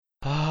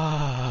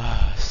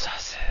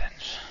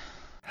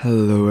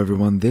Hello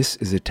everyone, this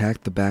is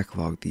Attack the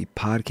Backlog, the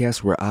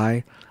podcast where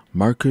I,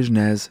 Mark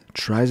Kuznez,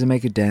 tries to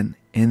make a dent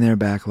in their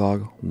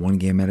backlog one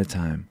game at a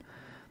time.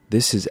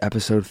 This is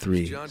episode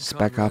 3,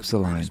 Spec Ops: The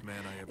Line,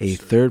 a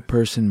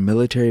third-person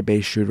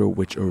military-based shooter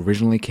which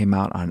originally came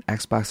out on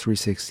Xbox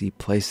 360,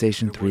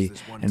 PlayStation 3,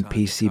 and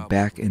PC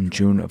back in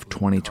June of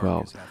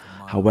 2012.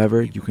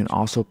 However, you can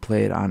also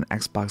play it on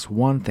Xbox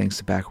One thanks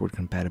to backward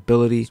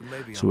compatibility,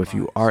 so if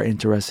you are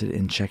interested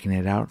in checking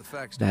it out,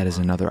 that is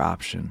another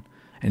option.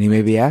 And you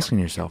may be asking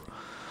yourself,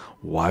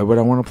 why would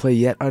I want to play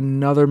yet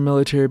another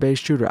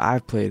military-based shooter?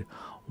 I've played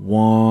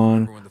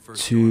 1,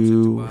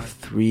 2,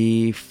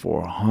 3,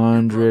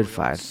 400,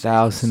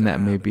 5,000.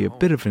 That may be a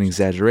bit of an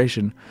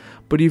exaggeration,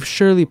 but you've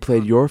surely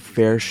played your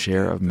fair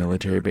share of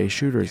military-based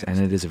shooters, and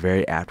it is a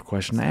very apt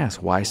question to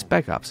ask. Why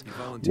Spec Ops?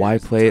 Why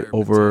play it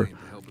over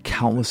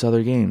countless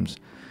other games?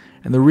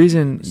 And the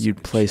reason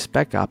you'd play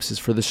Spec Ops is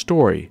for the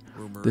story.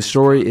 The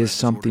story is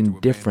something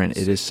different.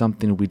 It is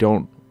something we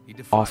don't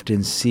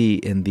often see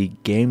in the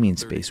gaming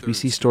space. We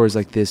see stories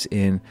like this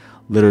in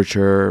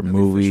literature,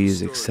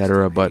 movies,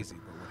 etc., but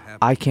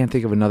I can't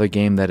think of another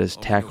game that has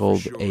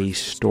tackled a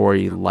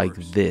story like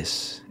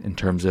this in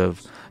terms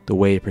of the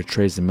way it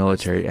portrays the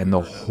military and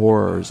the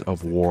horrors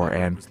of war,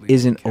 and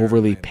isn't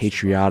overly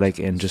patriotic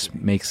and just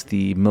makes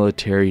the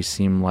military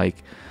seem like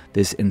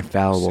this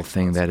infallible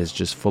thing that is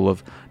just full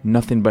of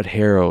nothing but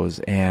heroes,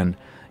 and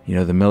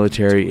the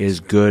military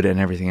is good and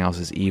everything else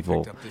is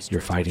evil.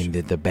 You're fighting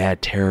the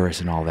bad terrorists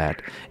and all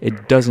that.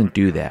 It doesn't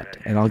do that.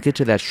 And I'll get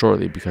to that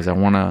shortly because I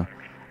want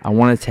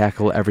to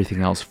tackle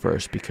everything else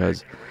first,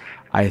 because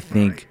I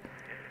think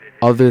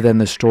other than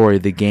the story,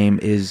 the game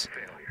is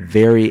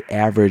very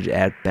average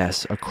at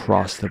best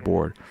across the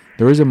board.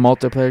 There is a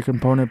multiplayer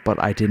component,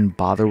 but I didn't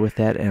bother with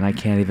that, and I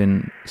can't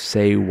even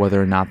say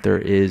whether or not there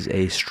is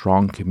a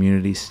strong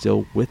community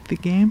still with the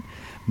game.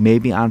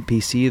 Maybe on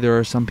PC there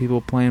are some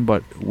people playing,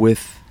 but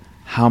with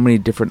how many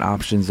different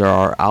options there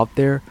are out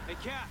there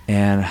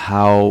and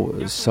how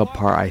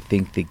subpar I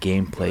think the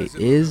gameplay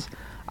is,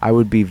 I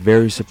would be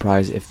very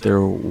surprised if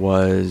there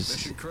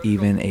was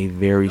even a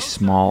very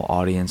small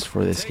audience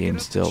for this game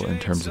still in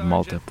terms of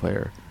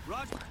multiplayer.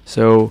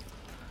 So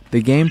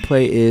the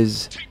gameplay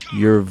is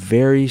your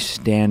very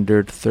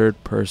standard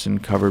third-person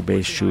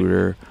cover-based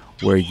shooter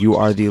where you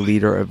are the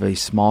leader of a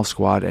small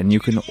squad and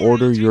you can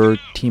order your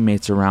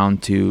teammates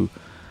around to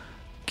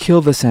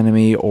kill this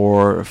enemy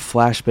or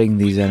flashbang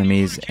these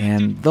enemies,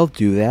 and they'll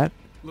do that.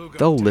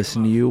 They'll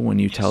listen to you when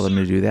you tell them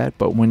to do that,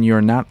 but when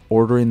you're not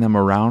ordering them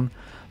around,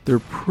 they're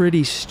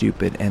pretty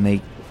stupid and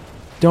they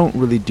don't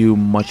really do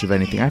much of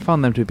anything. I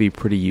found them to be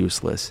pretty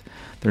useless.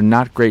 They're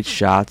not great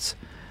shots.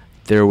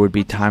 There would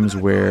be times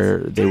where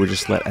they would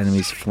just let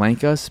enemies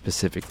flank us,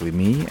 specifically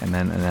me, and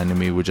then an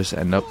enemy would just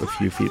end up a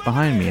few feet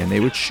behind me and they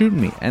would shoot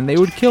me and they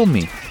would kill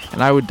me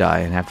and I would die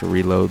and have to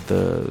reload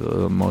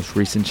the most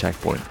recent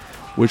checkpoint,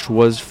 which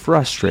was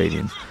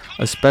frustrating,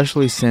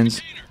 especially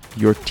since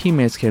your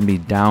teammates can be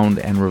downed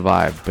and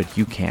revived, but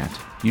you can't.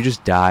 You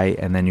just die,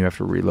 and then you have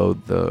to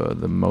reload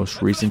the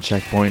most recent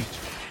checkpoint.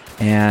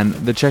 And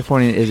the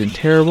checkpointing isn't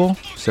terrible,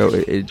 so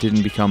it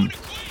didn't become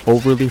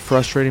overly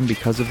frustrating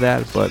because of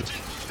that, but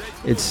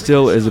it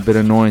still is a bit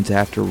annoying to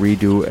have to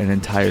redo an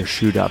entire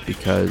shootout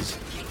because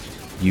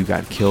you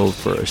got killed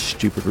for a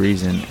stupid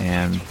reason,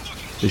 and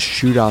the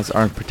shootouts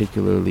aren't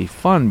particularly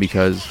fun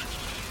because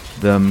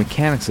the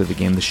mechanics of the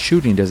game, the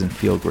shooting doesn't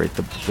feel great.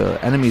 The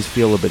enemies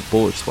feel a bit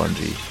bullet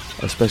spongy,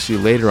 especially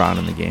later on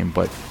in the game,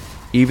 but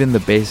even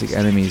the basic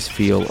enemies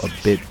feel a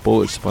bit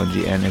bullet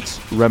spongy, and it's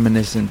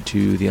reminiscent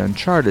to the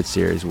Uncharted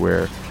series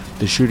where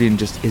the shooting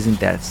just isn't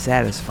that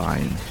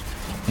satisfying.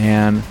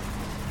 And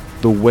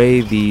the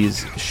way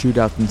these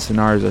shootouts and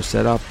scenarios are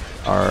set up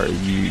are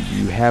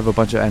you have a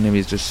bunch of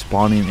enemies just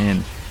spawning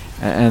in,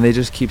 and they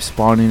just keep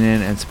spawning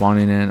in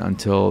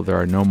until there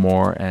are no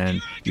more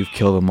and you've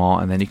killed them all,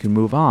 and then you can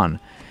move on.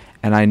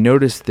 And I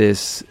noticed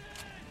this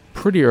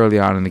pretty early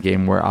on in the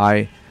game where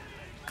I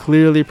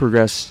clearly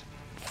progressed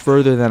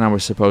further than I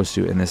was supposed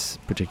to in this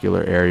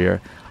particular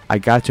area. I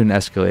got to an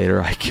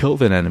escalator, I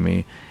killed an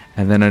enemy,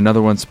 and then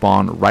another one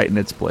spawned right in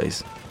its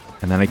place.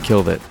 And then I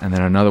killed it, and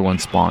then another one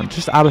spawned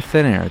just out of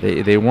thin air.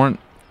 They weren't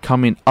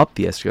coming up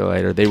the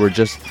escalator, they were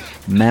just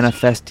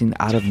manifesting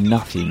out of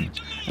nothing.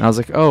 And I was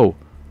like, oh,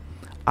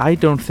 I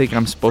don't think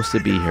I'm supposed to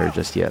be here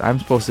just yet. I'm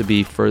supposed to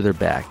be further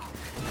back.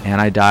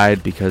 And I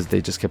died because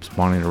they just kept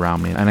spawning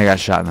around me, and I got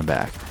shot in the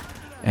back.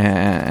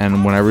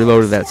 And when I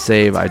reloaded that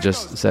save, I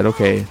just said,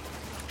 okay,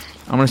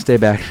 I'm gonna stay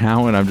back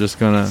now, and I'm just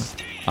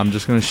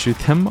gonna shoot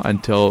them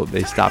until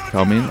they stop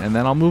coming, and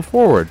then I'll move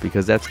forward,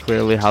 because that's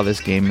clearly how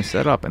this game is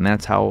set up, and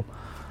that's how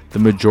the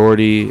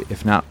majority,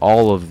 if not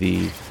all of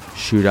the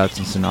shootouts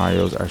and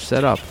scenarios are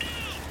set up.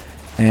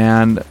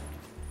 And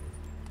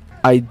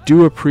I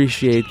do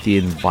appreciate the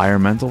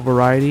environmental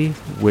variety,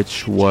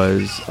 which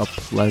was a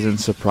pleasant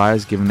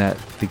surprise given that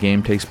the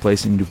game takes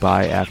place in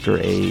Dubai after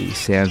a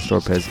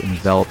sandstorm has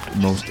enveloped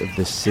most of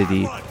the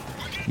city.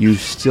 You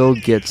still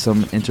get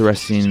some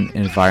interesting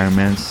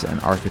environments and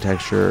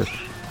architecture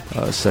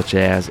such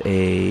as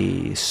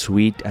a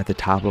suite at the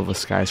top of a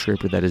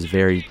skyscraper that is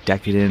very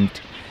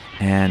decadent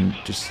and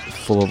just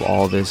full of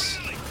all this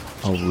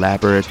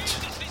elaborate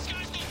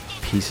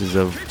pieces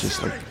of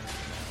just like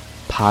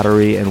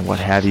pottery and what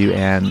have you,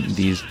 and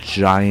these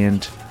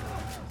giant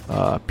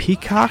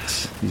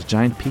peacocks, these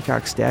giant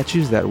peacock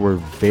statues that were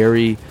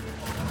very,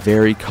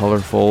 very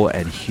colorful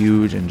and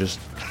huge and just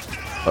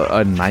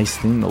a nice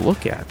thing to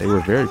look at. They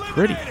were very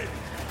pretty.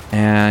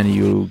 And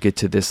you get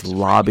to this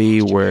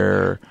lobby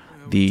where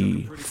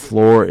the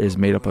floor is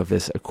made up of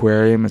this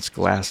aquarium. It's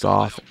glassed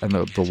off, and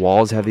the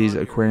walls have these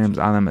aquariums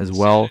on them as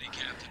well.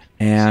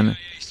 And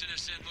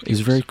it's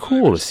very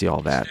cool to see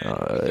all that,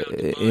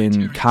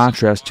 in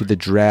contrast to the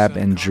drab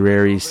and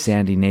dreary,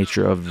 sandy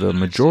nature of the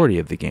majority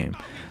of the game.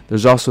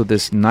 There's also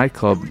this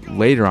nightclub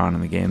later on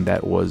in the game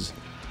that was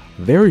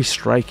very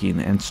striking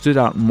and stood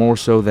out more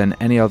so than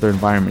any other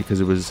environment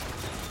because it was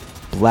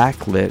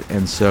black lit,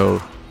 and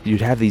so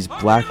you'd have these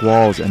black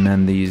walls and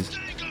then these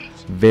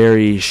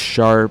very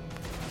sharp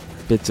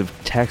bits of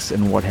text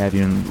and what have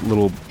you, and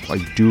little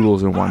like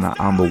doodles and whatnot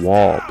on the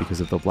wall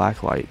because of the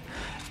black light.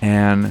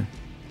 And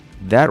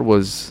that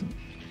was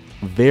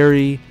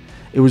very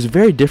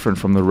different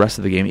from the rest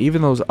of the game.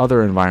 Even those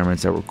other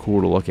environments that were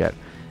cool to look at,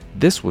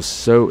 this was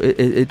so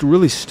it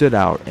really stood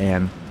out,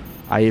 and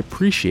I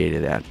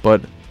appreciated that.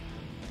 But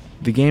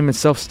the game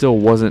itself still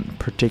wasn't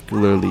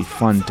particularly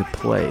fun to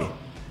play.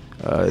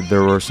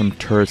 There were some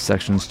turret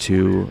sections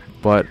too,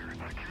 but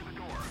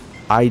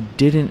I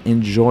didn't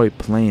enjoy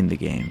playing the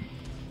game.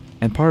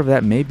 And part of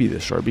that may be the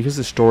story, because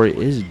the story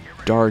is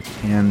dark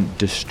and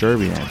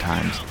disturbing at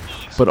times.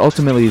 But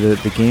ultimately, the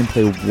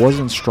gameplay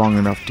wasn't strong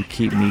enough to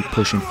keep me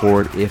pushing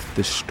forward if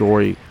the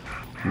story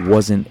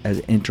wasn't as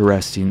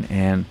interesting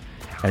and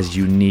as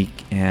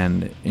unique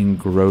and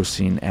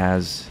engrossing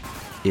as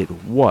it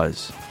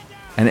was.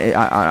 And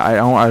I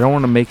don't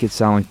want to make it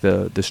sound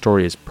like the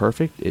story is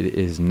perfect. It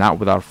is not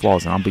without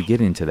flaws, and I'll be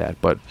getting to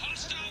that. But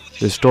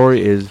the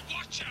story is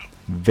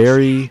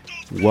very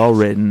well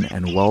written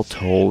and well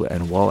told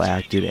and well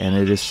acted, and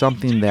it is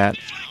something that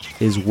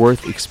is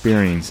worth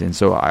experiencing.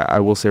 So I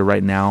will say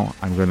right now,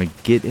 I'm going to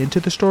get into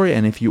the story,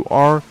 and if you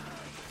are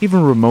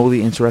even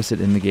remotely interested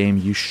in the game,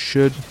 you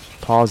should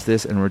pause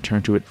this and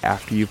return to it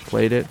after you've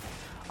played it.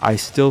 I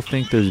still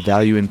think there's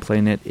value in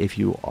playing it if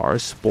you are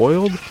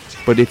spoiled,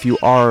 but if you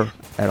are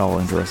at all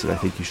interested, I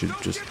think you should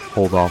just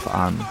hold off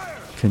on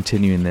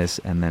continuing this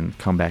and then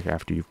come back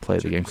after you've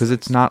played the game, because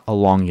it's not a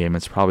long game.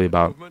 It's probably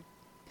about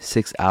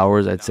 6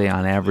 hours, I'd say,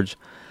 on average.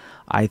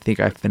 I think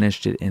I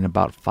finished it in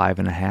about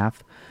 5.5.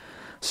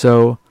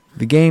 So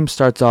the game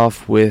starts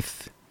off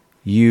with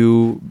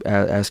you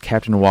as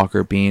Captain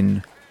Walker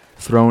being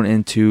thrown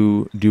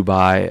into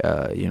Dubai.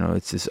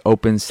 It's this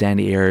open,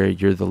 sandy area.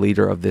 You're the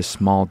leader of this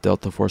small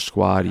Delta Force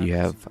squad. You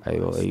have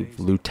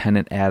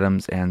Lieutenant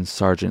Adams and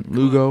Sergeant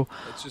Lugo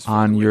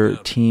on your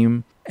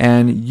team.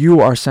 And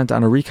you are sent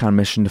on a recon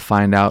mission to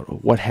find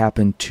out what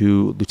happened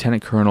to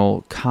Lieutenant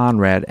Colonel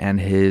Conrad and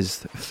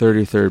his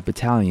 33rd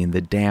Battalion,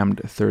 the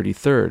damned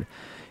 33rd.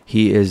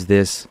 He is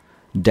this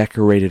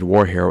decorated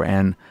war hero,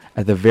 and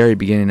at the very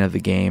beginning of the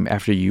game,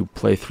 after you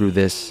play through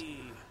this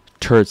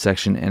turret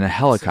section in a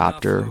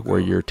helicopter where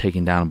you're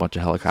taking down a bunch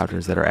of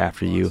helicopters that are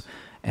after you,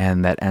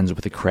 and that ends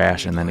with a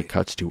crash, and then it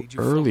cuts to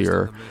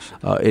earlier,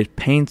 it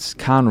paints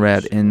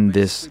Conrad in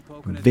this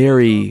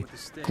very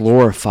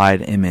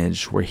glorified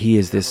image where he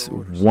is this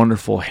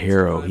wonderful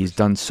hero. He's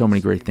done so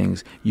many great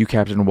things. You,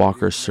 Captain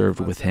Walker,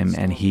 served with him,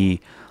 and he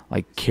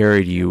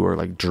carried you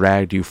or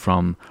dragged you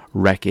from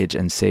wreckage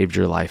and saved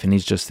your life. And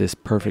he's just this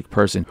perfect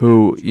person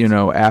who,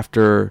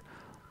 after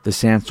the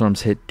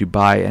sandstorms hit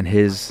Dubai and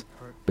his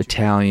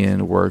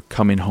battalion were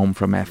coming home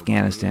from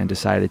Afghanistan,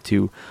 decided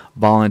to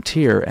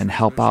volunteer and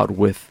help out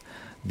with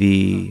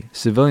the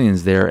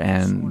civilians there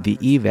and the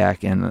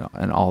evac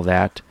and all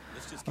that.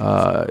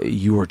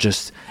 You were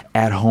just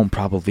at home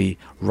probably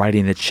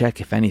writing a check,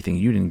 if anything.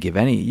 You didn't give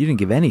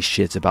any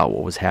shits about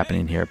what was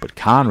happening here. But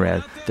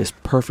Conrad, this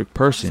perfect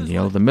person,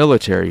 the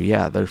military,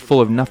 they're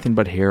full of nothing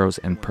but heroes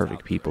and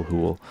perfect people who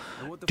will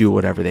do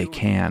whatever they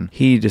can.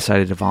 He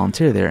decided to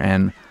volunteer there,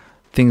 and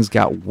things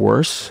got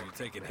worse,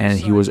 and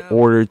he was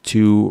ordered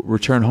to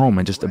return home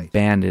and just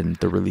abandon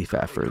the relief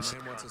efforts.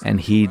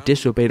 And he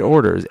disobeyed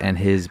orders, and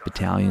his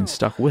battalion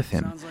stuck with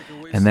him.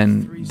 And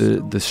then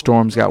the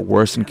storms got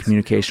worse and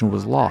communication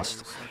was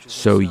lost.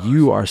 So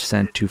you are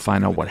sent to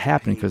find out what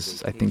happened,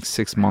 because I think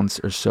 6 months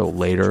or so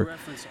later,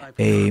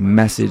 a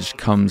message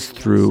comes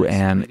through,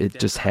 and it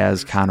just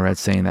has Conrad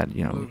saying that,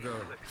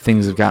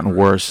 things have gotten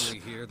worse,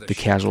 the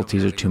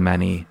casualties are too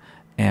many,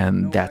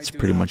 and that's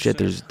pretty much it.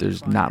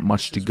 There's not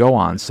much to go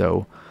on.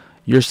 So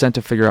you're sent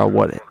to figure out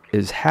what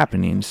is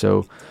happening.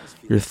 So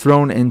you're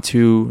thrown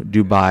into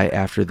Dubai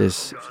after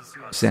this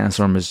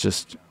sandstorm has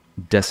just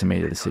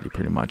decimated the city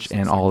pretty much,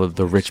 and all of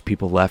the rich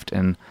people left,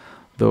 and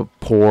the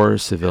poor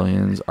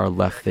civilians are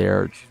left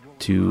there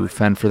to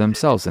fend for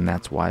themselves. And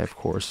that's why, of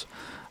course,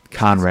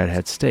 Conrad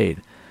had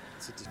stayed.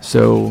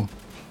 So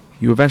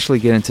you eventually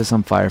get into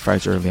some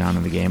firefights early on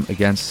in the game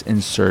against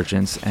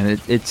insurgents, and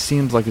it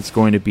seems like it's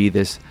going to be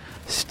this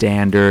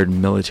standard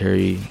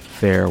military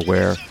fare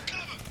where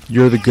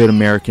you're the good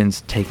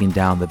Americans taking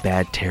down the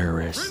bad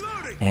terrorists,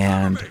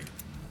 and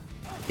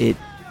it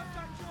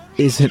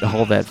isn't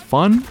all that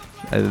fun.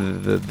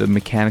 The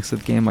mechanics of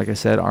the game, like I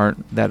said,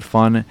 aren't that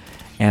fun,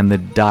 and the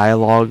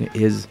dialogue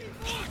is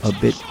a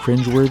bit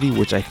cringeworthy,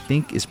 which I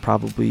think is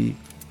probably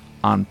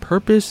on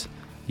purpose.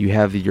 You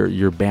have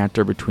your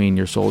banter between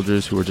your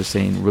soldiers who are just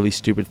saying really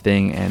stupid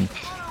thing and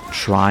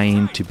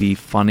trying to be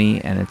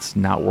funny, and it's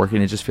not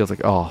working. It just feels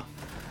like, oh,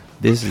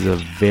 this is a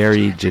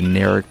very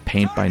generic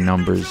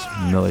paint-by-numbers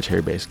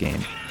military-based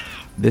game.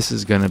 This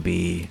is gonna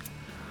be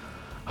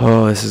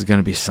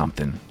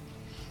something.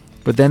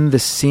 But then the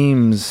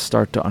seams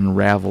start to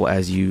unravel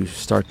as you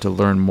start to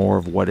learn more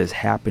of what is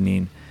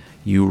happening.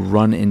 You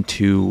run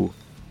into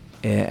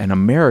an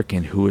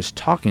American who is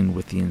talking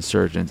with the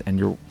insurgents, and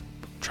you're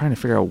trying to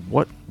figure out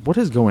what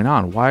is going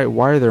on. Why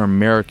are there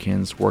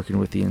Americans working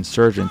with the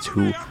insurgents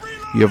who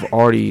you have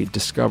already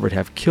discovered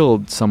have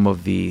killed some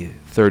of the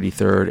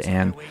 33rd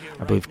and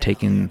I believe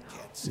taken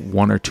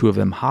one or two of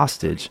them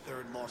hostage?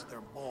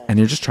 And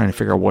you're just trying to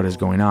figure out what is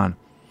going on.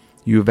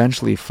 You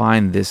eventually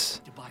find this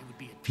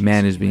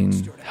man who's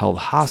being held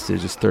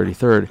hostage, this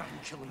 33rd,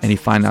 and you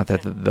find out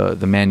that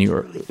the man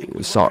you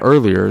saw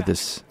earlier,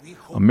 this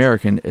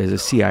American, is a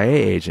CIA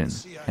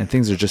agent, and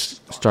things are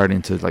just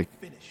starting to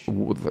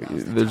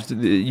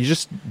you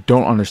just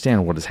don't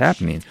understand what is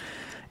happening,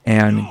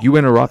 and you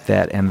interrupt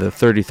that, and the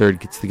 33rd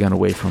gets the gun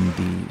away from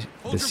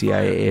the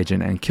CIA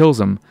agent and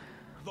kills him,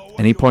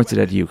 and he points it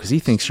at you because he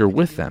thinks you're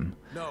with them,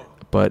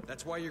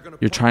 but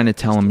you're trying to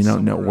tell him,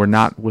 no, we're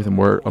not with him,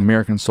 we're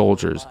American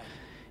soldiers.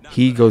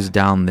 He goes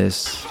down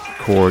this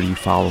corridor, you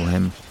follow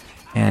him,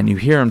 and you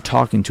hear him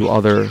talking to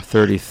other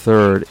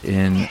 33rd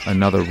in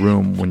another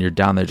room when you're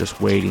down there just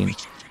waiting.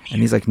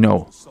 And he's like,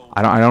 no,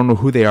 I don't know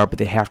who they are, but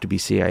they have to be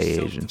CIA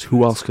agents.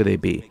 Who else could they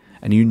be?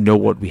 And you know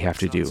what we have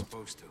to do.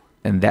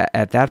 And that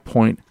at that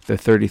point, the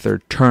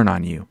 33rd turn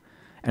on you.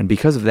 And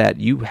because of that,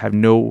 you have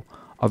no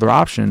other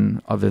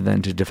option other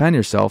than to defend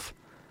yourself.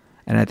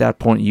 And at that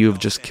point, you've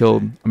just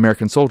killed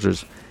American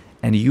soldiers.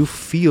 And you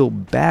feel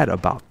bad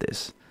about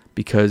this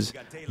because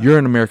you're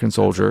an American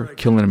soldier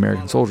killing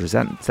American soldiers.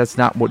 That's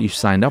not what you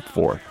signed up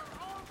for.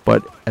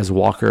 But as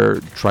Walker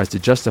tries to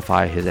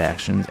justify his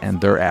actions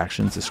and their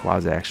actions, the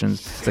squad's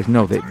actions, it's like,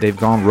 no, they've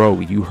gone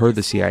rogue. You heard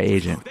the CIA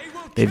agent.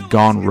 They've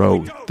gone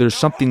rogue. There's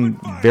something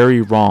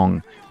very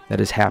wrong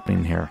that is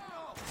happening here.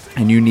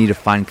 And you need to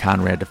find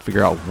Conrad to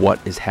figure out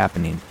what is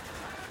happening.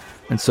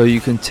 And so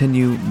you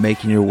continue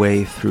making your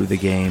way through the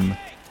game.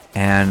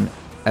 And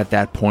at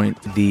that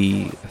point,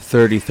 the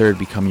 33rd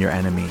become your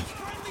enemy.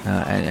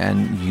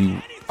 And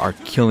you are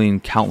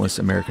killing countless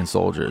American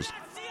soldiers.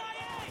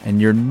 And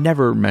you're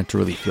never meant to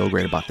really feel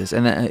great about this.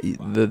 And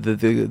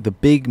the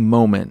big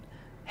moment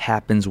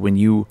happens when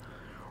you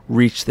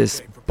reach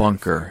this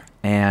bunker,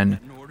 and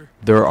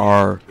there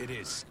are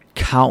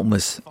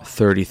countless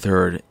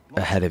 33rd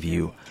ahead of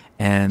you.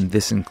 And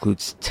this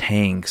includes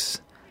tanks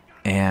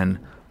and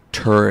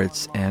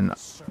turrets and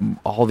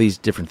all these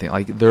different things.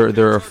 Like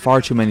there are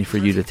far too many for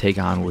you to take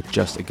on with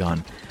just a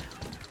gun.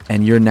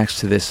 And you're next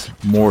to this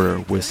mortar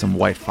with some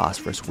white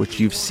phosphorus,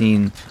 which you've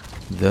seen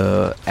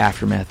the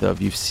aftermath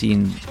of. You've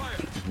seen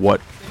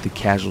what the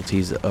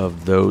casualties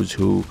of those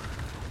who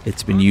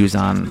it's been used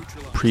on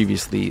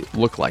previously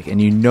look like,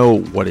 and you know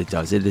what it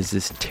does. It is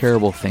this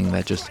terrible thing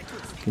that just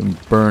can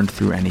burn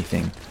through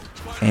anything,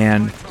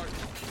 and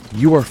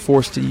you are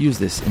forced to use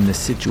this in this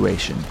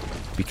situation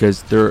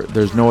because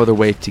there's no other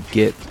way to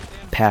get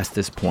past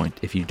this point.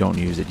 If you don't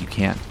use it,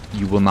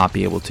 you will not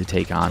be able to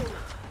take on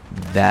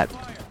that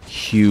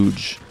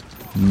huge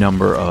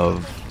number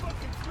of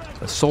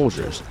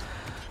soldiers.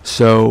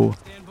 So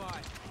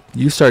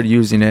you start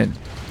using it.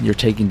 You're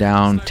taking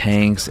down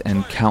tanks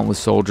and countless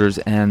soldiers,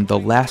 and the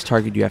last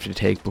target you have to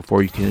take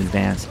before you can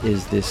advance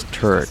is this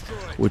turret,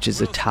 which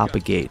is atop a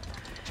gate.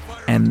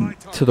 And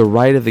to the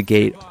right of the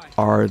gate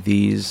are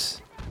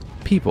these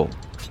people.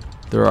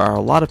 There are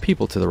a lot of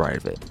people to the right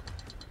of it.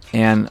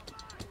 And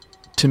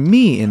to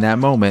me, in that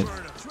moment,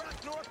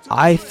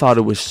 I thought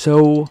it was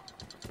so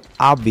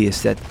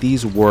obvious that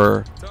these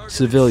were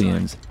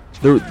civilians.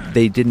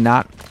 They did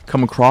not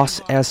come across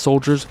as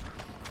soldiers.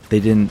 They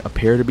didn't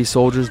appear to be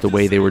soldiers the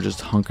way they were just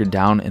hunkered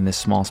down in this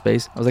small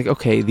space. I was like,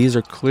 okay, these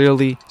are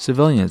clearly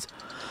civilians.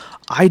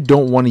 I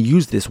don't want to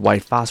use this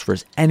white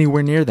phosphorus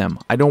anywhere near them.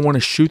 I don't want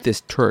to shoot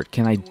this turret.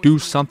 Can I do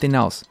something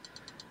else?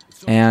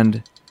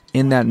 And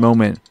in that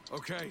moment,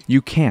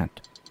 you can't.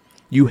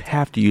 You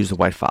have to use the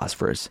white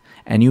phosphorus,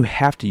 and you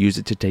have to use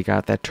it to take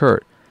out that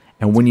turret.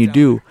 And when you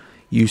do,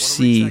 you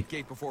see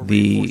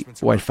the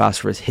white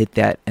phosphorus hit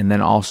that and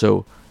then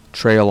also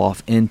trail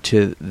off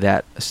into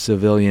that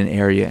civilian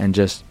area and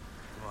just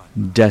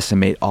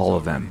decimate all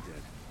of them.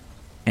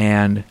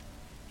 And,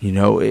 you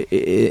know,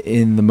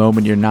 in the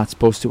moment you're not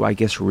supposed to, I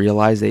guess,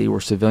 realize that you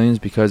were civilians,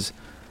 because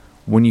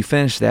when you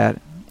finish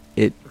that,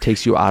 it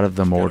takes you out of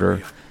the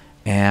mortar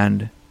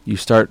and you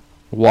start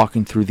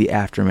walking through the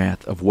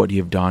aftermath of what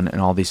you've done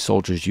and all these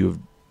soldiers you've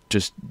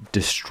just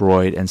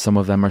destroyed, and some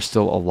of them are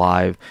still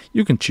alive.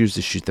 You can choose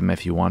to shoot them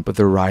if you want, but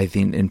they're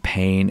writhing in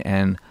pain,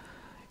 and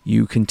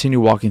you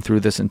continue walking through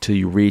this until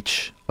you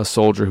reach a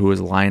soldier who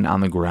is lying on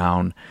the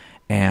ground,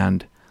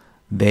 and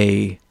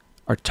they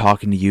are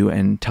talking to you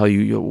and tell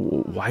you,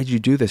 why'd you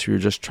do this? You were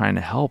just trying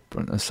to help,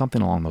 or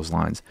something along those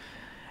lines.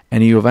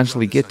 And you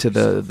eventually get to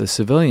the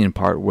civilian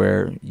part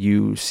where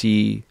you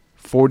see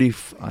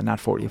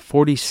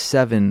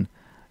 47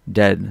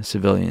 dead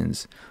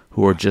civilians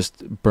who are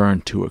just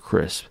burned to a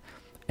crisp.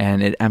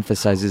 And it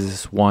emphasizes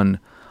this one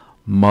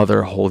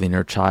mother holding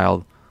her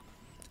child.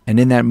 And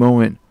in that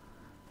moment,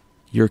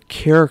 your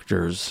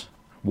characters,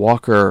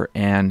 Walker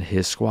and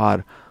his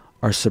squad,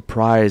 are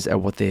surprised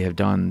at what they have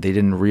done. They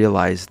didn't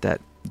realize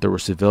that there were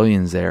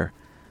civilians there.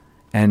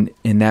 And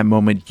in that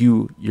moment,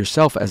 you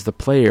yourself, as the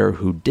player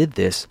who did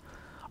this,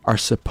 are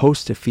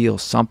supposed to feel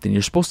something.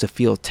 You're supposed to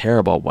feel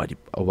terrible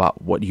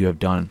about what you have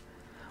done.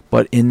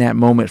 But in that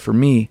moment, for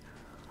me,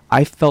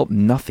 I felt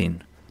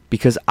nothing,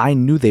 because I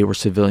knew they were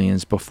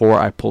civilians before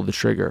I pulled the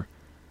trigger.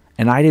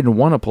 And I didn't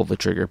want to pull the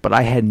trigger, but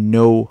I had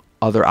no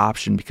other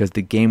option, because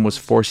the game was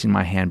forcing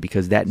my hand,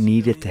 because that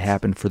needed to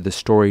happen for the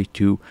story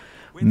to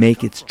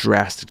make its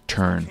drastic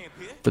turn,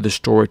 for the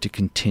story to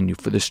continue,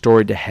 for the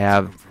story to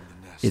have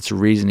its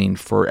reasoning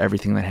for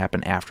everything that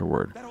happened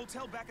afterward.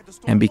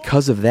 And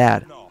because of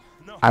that,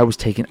 I was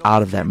taken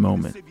out of that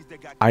moment.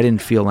 I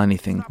didn't feel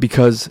anything,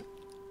 because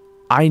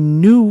I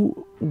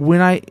knew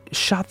when I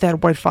shot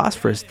that white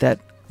phosphorus that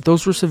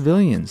those were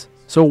civilians.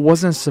 So it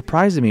wasn't a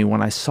surprise to me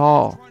when I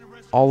saw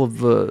all of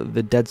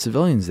the dead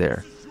civilians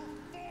there.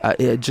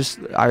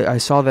 I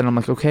saw that and I'm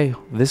like, okay,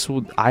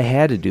 I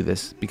had to do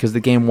this, because the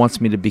game wants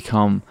me to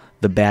become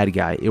the bad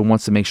guy. It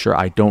wants to make sure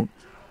I don't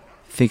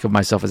think of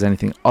myself as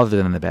anything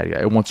other than the bad guy.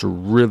 It wants to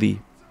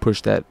really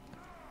push that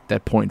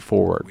point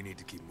forward.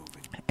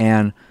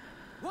 And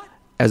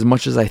as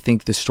much as I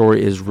think the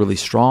story is really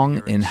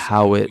strong in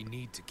how it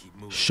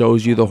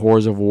shows you the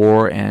horrors of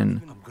war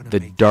and the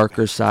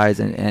darker sides,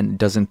 and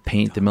doesn't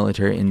paint the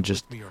military in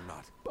just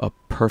a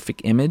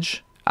perfect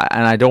image,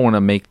 and I don't want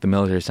to make the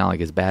military sound like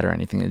it's bad or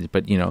anything,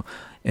 but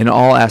in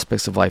all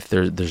aspects of life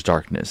there's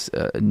darkness.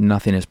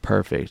 Nothing is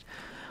perfect.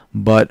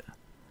 But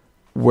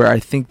where I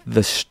think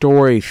the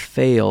story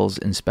fails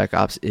in Spec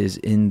Ops is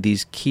in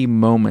these key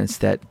moments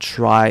that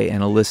try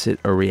and elicit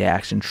a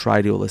reaction,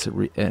 try to elicit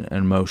an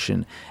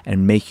emotion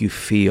and make you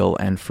feel.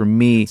 And for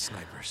me,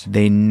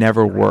 they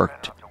never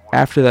worked.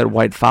 After that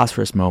white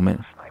phosphorus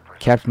moment,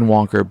 Captain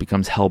Walker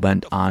becomes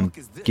hellbent on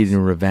getting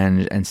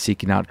revenge and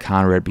seeking out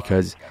Conrad,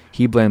 because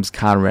he blames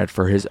Conrad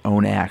for his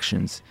own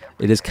actions.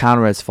 It is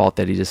Conrad's fault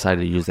that he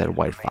decided to use that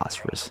white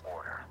phosphorus.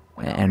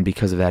 And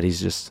because of that,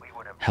 he's just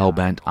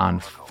hellbent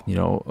on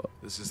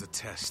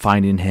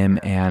finding him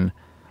and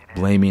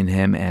blaming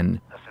him and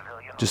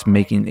just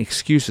making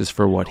excuses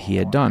for what he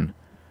had done.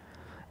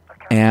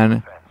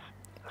 And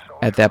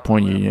at that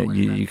point,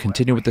 you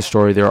continue with the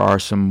story. There are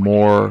some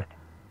more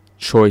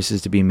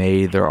choices to be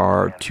made. There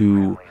are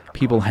two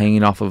people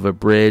hanging off of a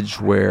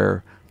bridge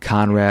where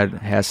Conrad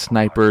has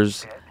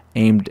snipers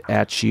aimed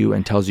at you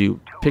and tells you,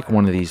 pick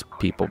one of these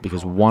people,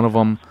 because one of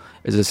them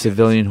is a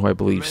civilian who I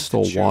believe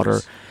stole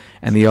water,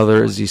 and the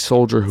other is the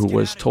soldier who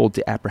was told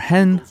to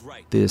apprehend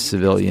the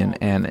civilian,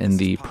 and in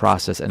the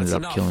process ended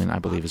up killing, I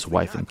believe, his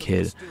wife and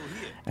kid.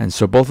 And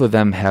so both of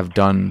them have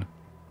done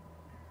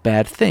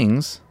bad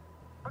things.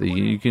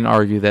 You can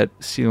argue that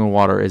stealing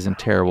water isn't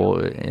terrible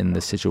in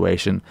this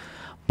situation,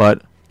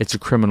 but it's a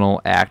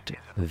criminal act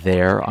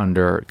there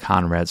under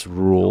Conrad's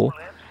rule.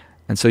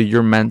 And so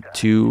you're meant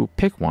to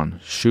pick one,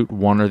 shoot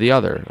one or the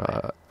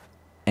other.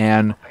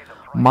 And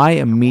my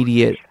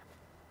immediate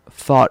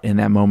thought in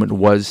that moment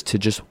was to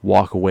just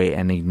walk away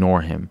and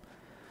ignore him.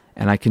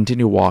 And I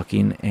continue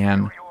walking,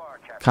 and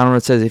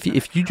Conrad says,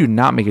 if you do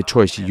not make a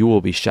choice, you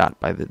will be shot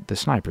by the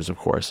snipers, of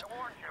course.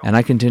 And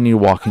I continued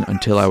walking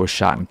until I was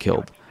shot and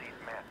killed.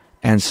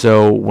 And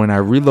so when I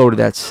reloaded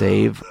that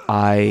save,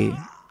 I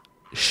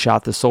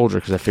shot the soldier,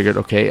 because I figured,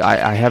 okay,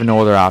 I have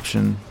no other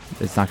option.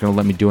 It's not going to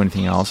let me do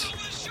anything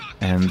else.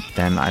 And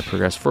then I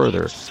progressed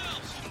further.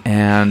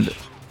 And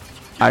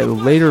I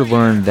later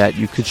learned that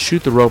you could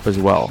shoot the rope as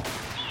well.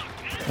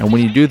 And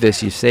when you do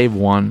this, you save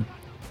one,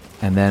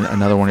 and then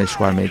another one of your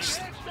squad mates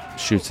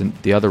shoots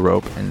the other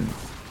rope and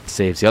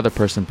saves the other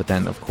person. But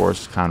then, of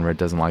course, Conrad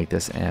doesn't like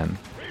this and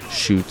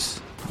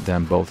shoots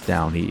them both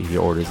down. He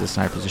orders the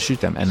snipers to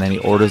shoot them, and then he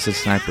orders the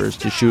snipers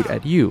to shoot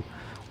at you,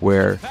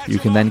 where you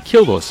can then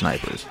kill those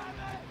snipers.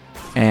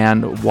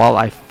 And while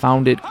I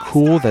found it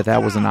cool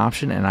that was an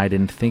option, and I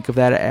didn't think of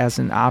that as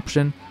an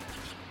option,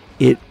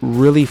 it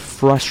really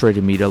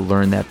frustrated me to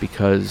learn that,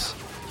 because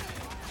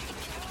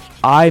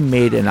I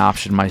made an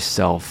option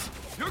myself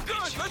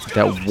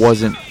that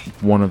wasn't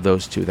one of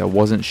those two, that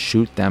wasn't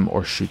shoot them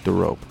or shoot the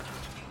rope.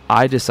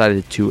 I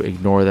decided to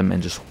ignore them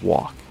and just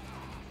walk.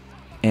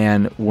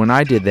 And when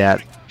I did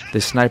that, the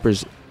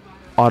snipers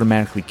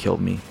automatically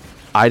killed me.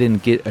 I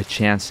didn't get a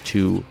chance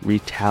to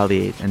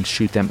retaliate and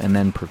shoot them and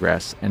then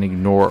progress and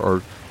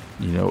ignore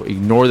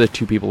the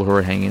two people who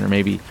are hanging, or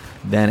maybe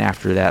then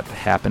after that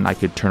happened, I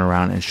could turn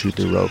around and shoot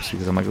through ropes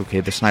because I'm like,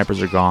 okay, the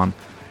snipers are gone.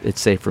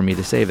 It's safe for me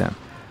to save them.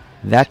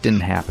 That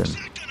didn't happen.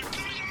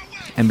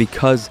 And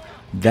because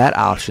that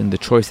option, the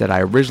choice that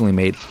I originally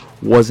made,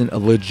 wasn't a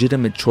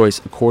legitimate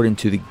choice according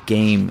to the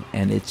game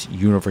and its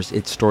universe,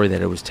 its story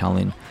that it was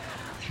telling,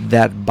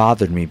 that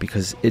bothered me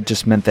because it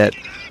just meant that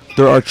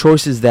there are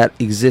choices that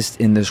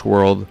exist in this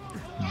world,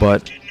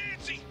 but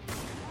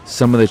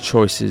some of the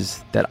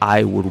choices that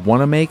I would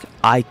want to make,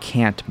 I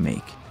can't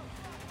make.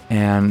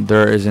 And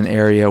there is an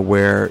area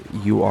where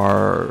you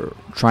are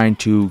trying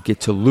to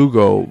get to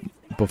Lugo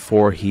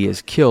before he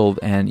is killed,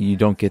 and you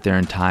don't get there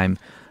in time.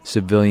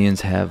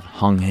 Civilians have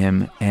hung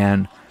him,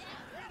 and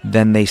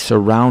then they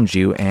surround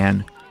you,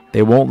 and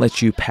they won't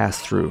let you pass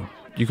through.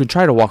 You can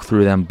try to walk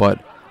through them,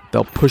 but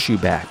they'll push you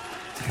back.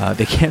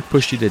 They can't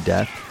push you to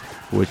death,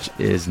 which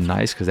is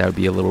nice because that would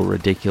be a little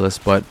ridiculous,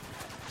 but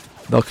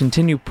they'll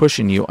continue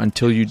pushing you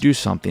until you do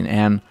something.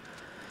 And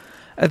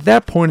at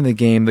that point in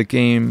the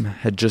game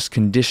had just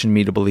conditioned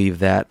me to believe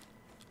that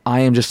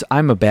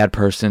I'm a bad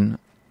person.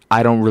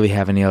 I don't really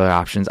have any other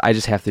options. I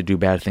just have to do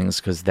bad things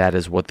because that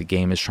is what the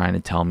game is trying to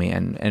tell me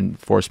and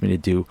force me to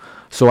do.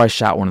 So I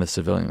shot one of the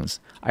civilians.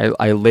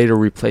 I later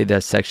replayed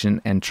that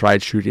section and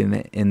tried shooting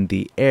it in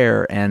the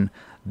air, and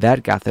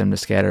that got them to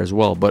scatter as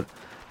well. But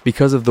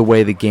because of the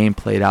way the game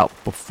played out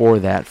before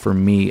that for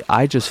me,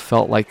 I just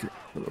felt like,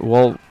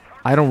 well,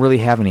 I don't really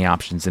have any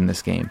options in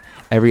this game.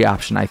 Every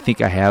option I think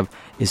I have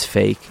is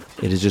fake.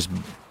 It is just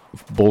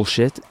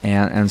bullshit.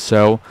 And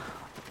so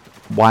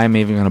why am I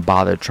even going to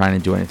bother trying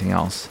to do anything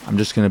else? I'm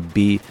just going to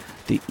be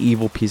the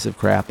evil piece of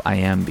crap I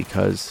am,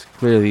 because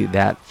clearly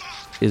that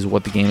is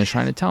what the game is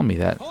trying to tell me,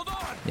 that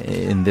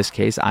in this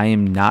case I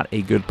am not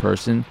a good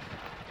person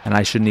and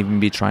I shouldn't even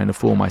be trying to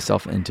fool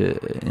myself into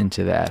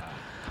that.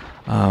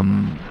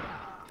 And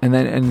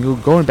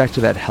going back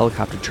to that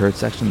helicopter turret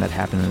section that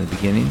happened in the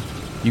beginning,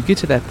 you get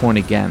to that point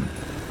again,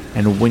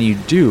 and when you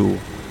do,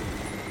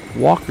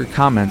 Walker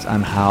comments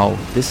on how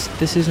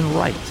this isn't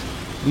right.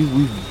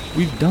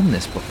 We've done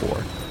this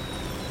before.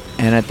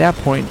 And at that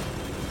point,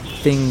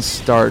 things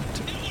start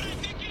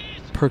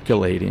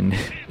percolating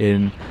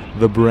in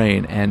the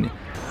brain, and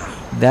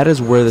that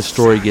is where the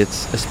story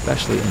gets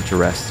especially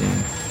interesting,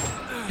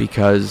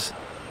 because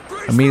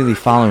immediately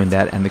following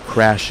that and the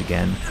crash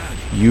again,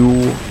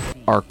 you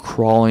are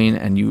crawling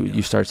and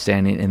you start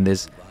standing in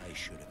this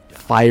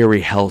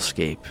fiery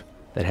hellscape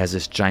that has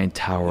this giant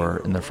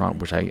tower in the front,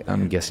 which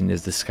I'm guessing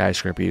is the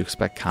skyscraper you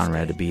expect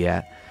Conrad to be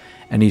at.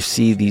 And you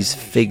see these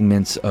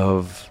figments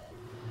of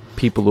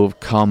people who have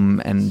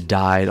come and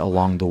died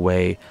along the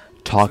way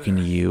talking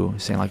to you,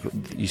 saying like,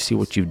 you see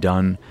what you've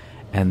done,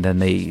 and then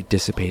they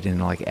dissipate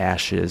into like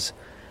ashes.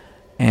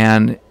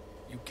 And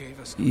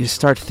you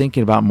start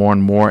thinking about more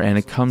and more, and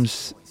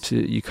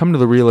you come to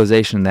the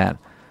realization that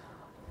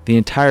the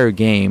entire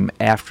game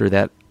after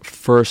that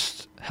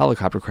first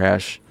helicopter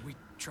crash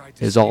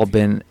has all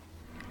been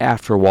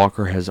after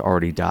Walker has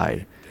already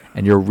died,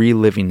 and you're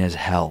reliving his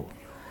hell.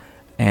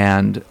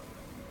 And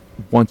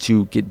once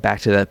you get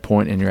back to that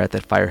point and you're at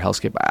that fire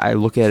hellscape, I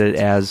look at it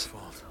as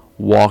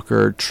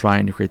Walker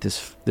trying to create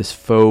this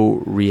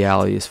faux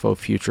reality, this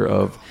faux future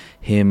of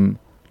him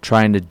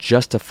trying to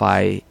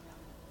justify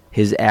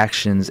his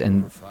actions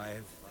and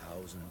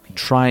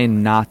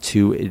trying not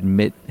to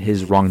admit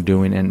his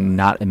wrongdoing and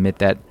not admit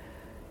that,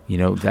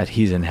 that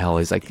he's in hell.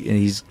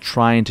 He's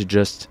trying to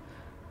just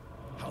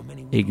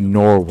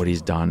ignore what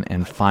he's done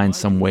and find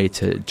some way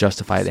to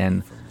justify it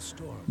and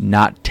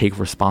not take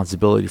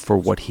responsibility for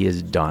what he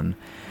has done.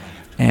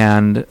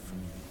 And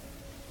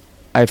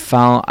I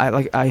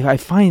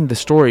find the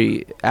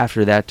story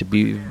after that to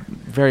be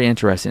very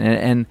interesting,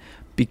 and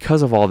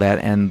because of all that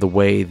and the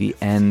way the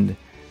end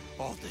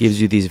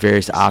gives you these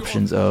various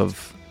options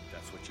of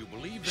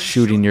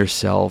shooting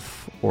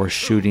yourself or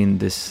shooting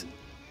this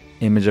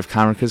image of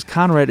Conrad, because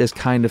Conrad is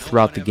kind of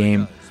throughout the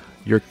game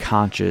your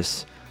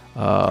conscious.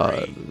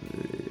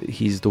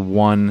 He's the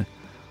one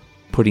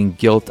putting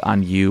guilt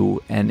on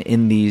you, and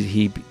in these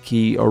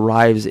he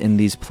arrives in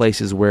these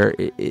places where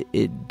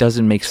it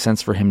doesn't make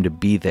sense for him to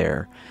be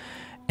there,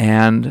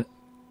 and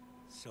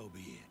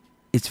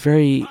it's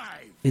very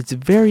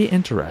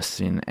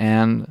interesting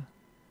and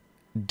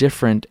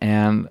different,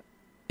 and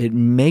it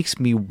makes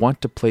me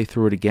want to play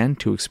through it again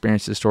to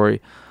experience the story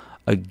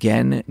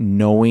again,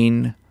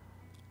 knowing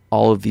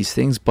all of these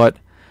things. But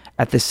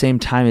at the same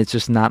time, it's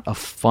just not a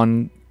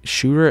fun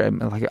shooter.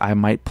 Like, I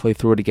might play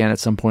through it again at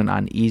some point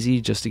on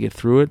easy just to get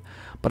through it,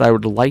 but I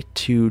would like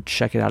to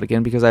check it out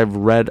again because I've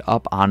read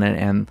up on it,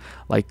 and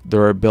like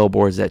there are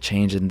billboards that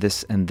change and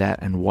this and that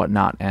and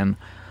whatnot, and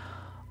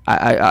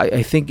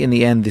I think in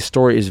the end the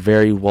story is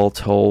very well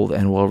told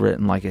and well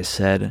written, like I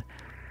said,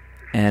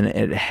 and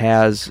it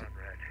has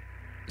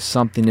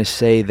something to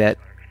say that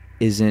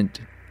isn't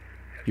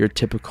your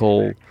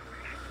typical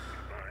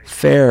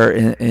fare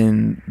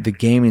in the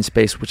gaming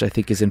space, which I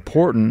think is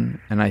important,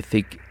 and I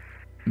think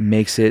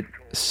makes it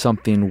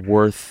something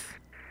worth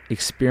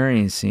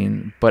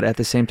experiencing. But at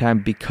the same time,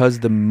 because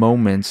the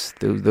moments,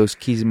 those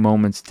key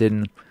moments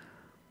didn't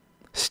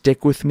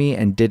stick with me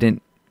and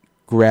didn't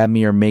grab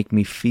me or make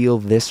me feel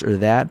this or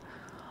that.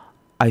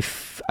 I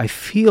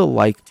feel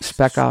like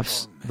Spec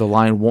Ops: The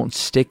Line won't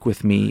stick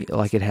with me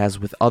like it has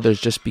with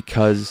others, just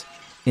because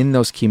in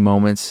those key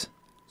moments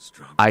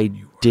I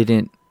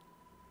didn't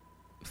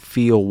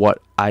feel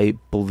what I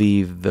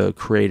believe the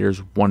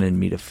creators wanted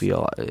me to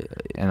feel,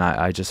 and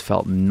I just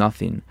felt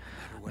nothing.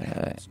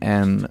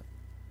 And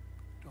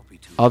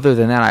other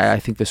than that, I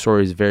think the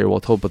story is very well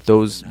told, but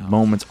those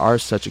moments are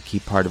such a key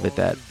part of it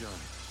that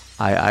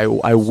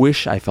I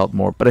wish I felt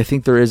more. But I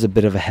think there is a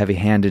bit of a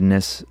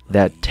heavy-handedness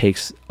that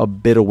takes a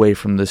bit away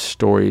from the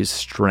story's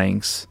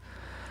strengths,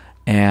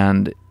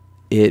 and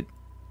it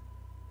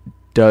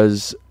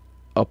does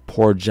a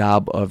poor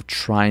job of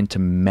trying to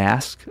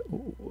mask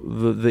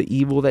the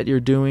evil that you're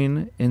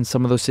doing in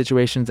some of those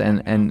situations,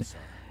 and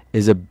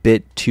is a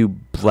bit too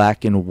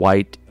black and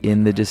white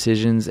in the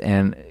decisions,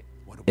 and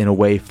in a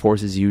way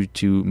forces you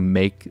to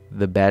make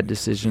the bad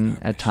decision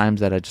at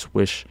times that I just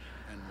wish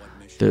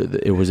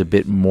it was a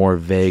bit more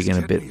vague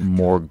and a bit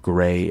more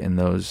gray in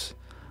those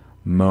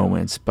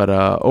moments. But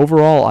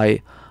overall,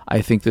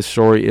 I think the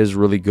story is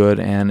really good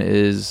and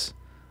is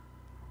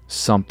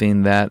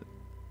something that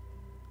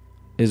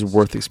is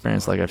worth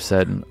experience, like I've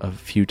said a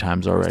few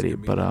times already.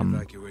 But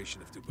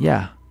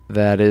yeah,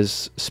 that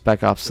is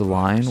Spec Ops: The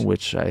Line,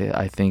 which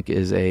I think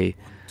is a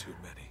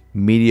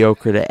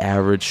mediocre to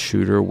average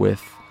shooter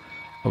with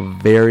a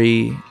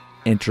very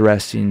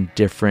interesting,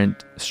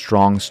 different,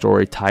 strong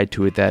story tied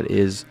to it that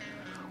is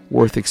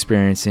worth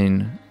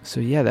experiencing. So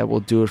yeah, that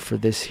will do it for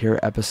this here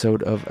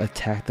episode of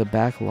Attack the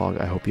Backlog.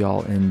 I hope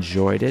y'all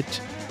enjoyed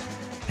it.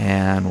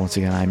 And once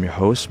again, I'm your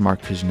host,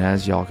 Mark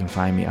Kuznez. Y'all can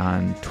find me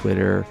on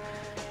Twitter,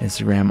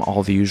 Instagram,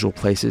 all the usual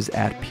places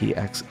at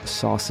PX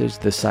Sausage.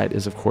 The site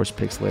is, of course,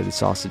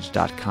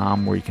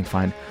 pixelatedsausage.com, where you can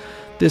find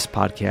this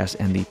podcast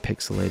and the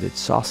Pixelated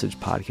Sausage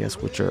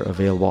podcast, which are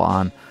available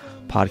on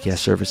podcast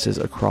services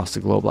across the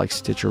globe like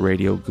Stitcher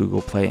Radio,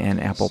 Google Play, and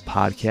Apple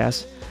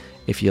Podcasts.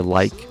 If you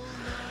like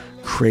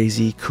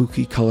crazy,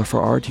 kooky,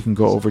 colorful art, you can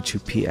go over to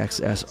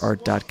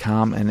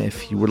pxsart.com. And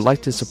if you would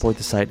like to support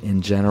the site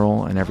in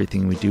general and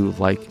everything we do,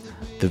 like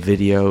the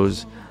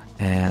videos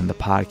and the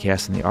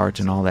podcast and the art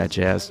and all that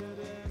jazz,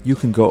 you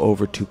can go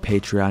over to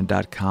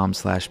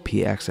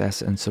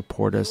patreon.com/pxs and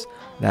support us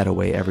that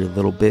way. Every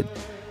little bit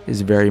is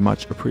very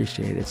much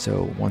appreciated.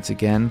 So once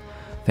again,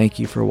 thank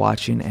you for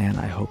watching, and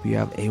I hope you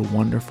have a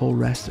wonderful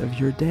rest of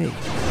your day.